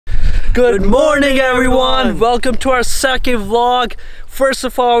Good morning everyone! Welcome to our second vlog. First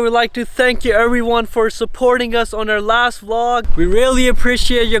of all, we'd like to thank you everyone for supporting us on our last vlog. We really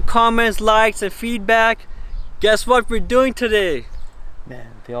appreciate your comments, likes and feedback. Guess what we're doing today? Man,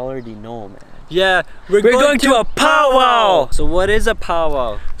 they already know, man. Yeah, we're going to a powwow! So what is a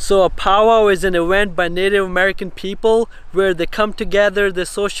powwow? So a powwow is an event by Native American people where they come together, they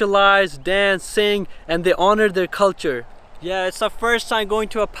socialize, dance, sing, and they honor their culture. Yeah, it's our first time going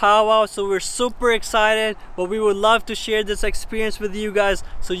to a powwow, so we're super excited, but we would love to share this experience with you guys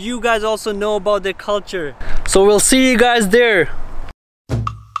so you guys also know about their culture. So we'll see you guys there.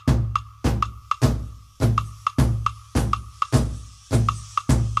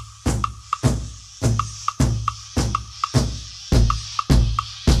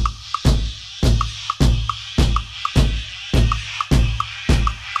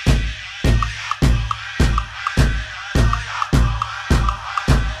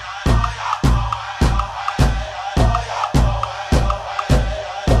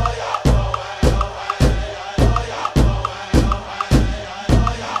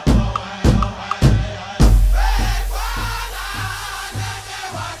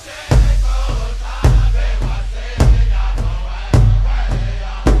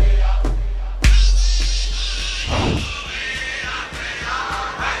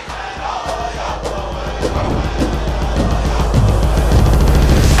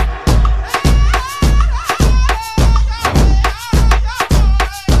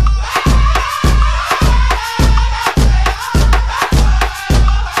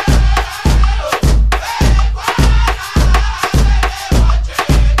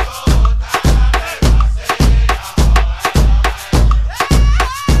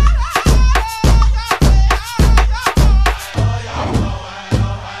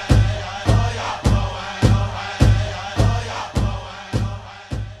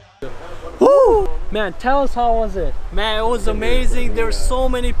 Man, tell us, how was it? Man, it was amazing. There were so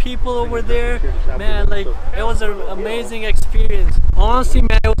many people over there. Man, like, it was an amazing experience. Honestly,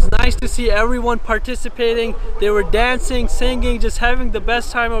 man, it was nice to see everyone participating. They were dancing, singing, just having the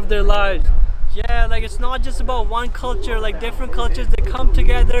best time of their lives. Yeah, like, it's not just about one culture. Like, different cultures, they come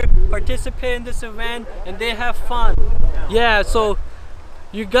together, participate in this event, and they have fun. Yeah, so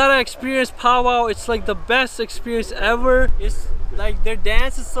you gotta experience powwow. It's like the best experience ever. It's like their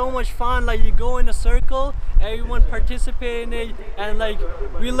dance is so much fun. Like, you go in a circle, everyone participate in it, and like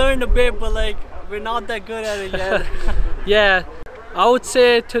we learned a bit, but like we're not that good at it yet. Yeah, I would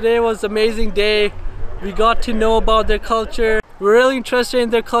say today was an amazing day. We got to know about their culture. We're really interested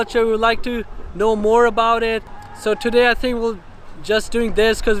in their culture. We would like to know more about it. So today I think we'll just doing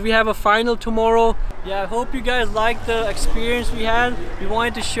this because we have a final tomorrow. Yeah, I hope you guys liked the experience we had. We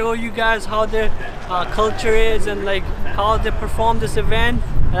wanted to show you guys how their culture is and like how they perform this event,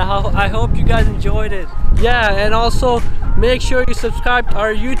 and I hope you guys enjoyed it. Yeah, and also make sure you subscribe to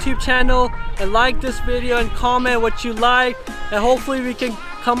our YouTube channel and like this video and comment what you like, and hopefully we can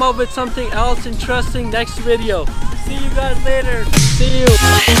come up with something else interesting next video. See you guys later. See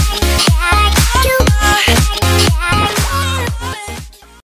you.